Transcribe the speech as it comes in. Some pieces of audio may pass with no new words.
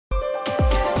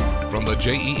From the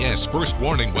JES First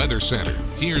Warning Weather Center,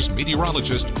 here's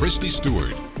meteorologist Christy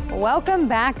Stewart. Welcome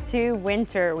back to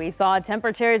winter. We saw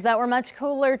temperatures that were much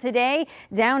cooler today,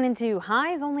 down into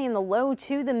highs only in the low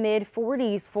to the mid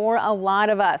 40s for a lot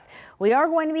of us. We are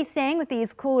going to be staying with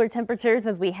these cooler temperatures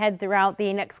as we head throughout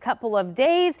the next couple of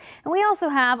days. And we also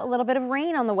have a little bit of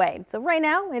rain on the way. So right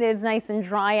now it is nice and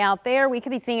dry out there. We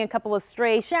could be seeing a couple of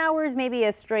stray showers, maybe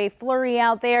a stray flurry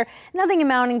out there. Nothing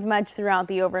amounting to much throughout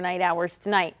the overnight hours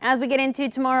tonight. As we get into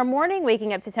tomorrow morning,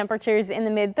 waking up to temperatures in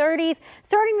the mid 30s,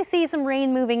 starting to see some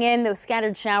rain moving in. Those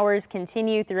scattered showers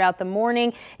continue throughout the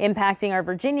morning, impacting our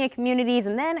Virginia communities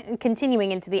and then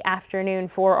continuing into the afternoon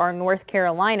for our North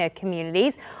Carolina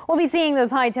communities. We'll be seeing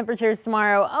those high temperatures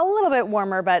tomorrow, a little bit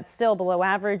warmer, but still below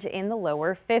average in the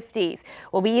lower 50s.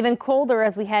 We'll be even colder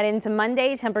as we head into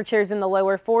Monday, temperatures in the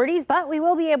lower 40s, but we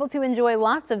will be able to enjoy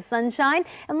lots of sunshine,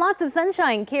 and lots of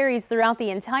sunshine carries throughout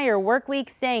the entire work week,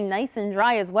 staying nice and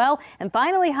dry as well. And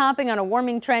finally hopping on a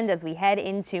warming trend as we head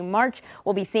into March.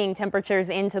 We'll be seeing temperatures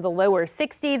into the lower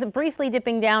 60s, briefly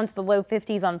dipping down to the low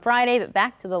 50s on Friday, but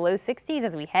back to the low 60s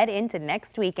as we head into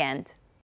next weekend.